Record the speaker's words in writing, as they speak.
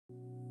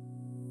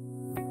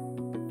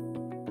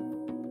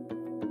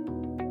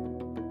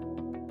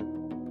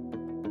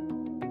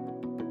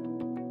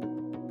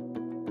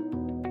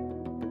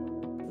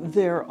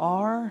There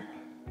are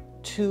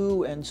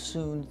 2 and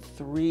soon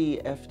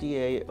 3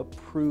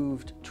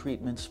 FDA-approved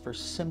treatments for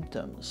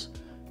symptoms.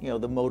 You know,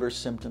 the motor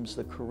symptoms,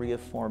 the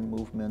choreiform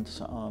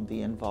movements,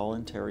 the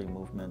involuntary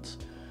movements.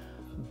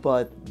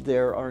 But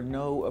there are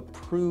no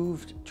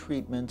approved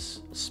treatments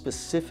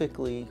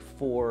specifically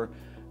for,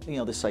 you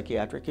know, the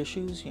psychiatric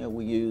issues. You know,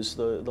 we use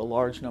the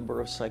large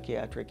number of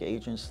psychiatric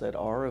agents that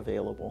are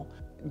available.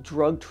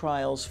 Drug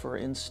trials, for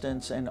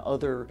instance, and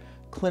other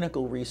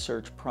clinical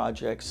research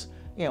projects,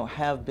 you know,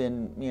 have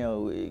been, you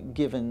know,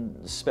 given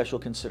special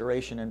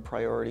consideration and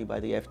priority by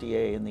the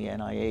FDA and the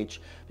NIH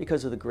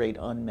because of the great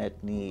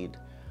unmet need.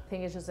 I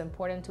think it's just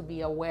important to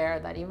be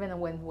aware that even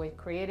when we're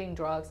creating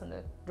drugs and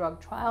the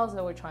drug trials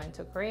that we're trying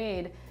to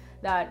create,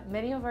 that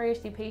many of our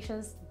ADHD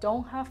patients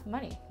don't have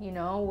money. You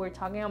know, we're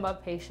talking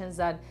about patients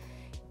that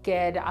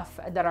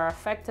are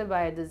affected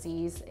by a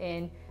disease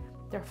in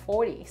their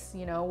 40s,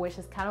 you know, which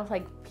is kind of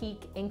like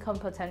peak income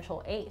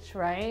potential age,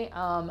 right?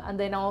 And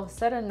then all of a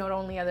sudden, not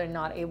only are they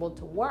not able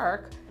to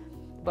work,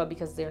 but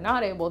because they're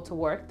not able to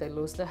work, they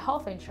lose the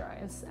health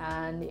insurance.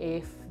 And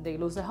if they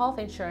lose the health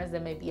insurance,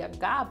 there may be a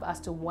gap as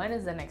to when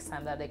is the next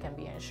time that they can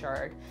be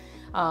insured.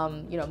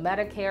 You know,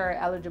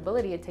 Medicare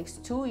eligibility, it takes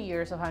 2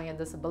 years of having a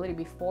disability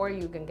before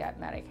you can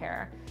get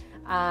Medicare.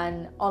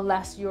 And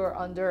unless you're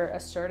under a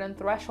certain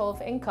threshold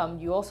of income,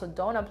 you also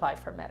don't apply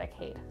for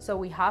Medicaid. So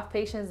we have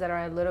patients that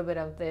are a little bit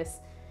of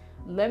this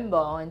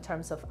limbo in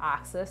terms of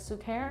access to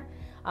care.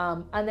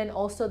 And then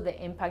also the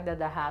impact that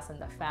that has on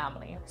the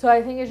family. So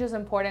I think it's just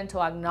important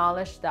to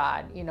acknowledge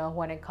that, you know,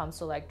 when it comes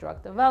to like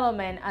drug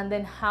development, and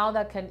then how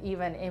that can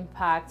even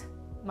impact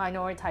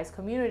minoritized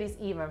communities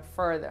even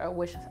further,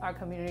 which are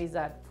communities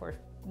that for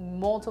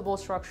multiple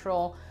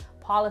structural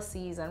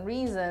policies and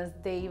reasons,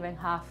 they even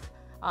have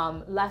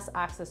less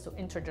access to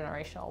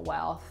intergenerational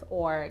wealth,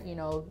 or, you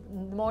know,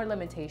 more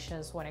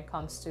limitations when it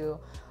comes to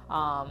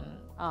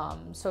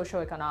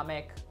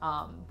socioeconomic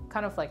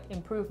kind of like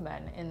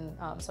improvement in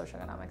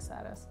socioeconomic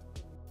status.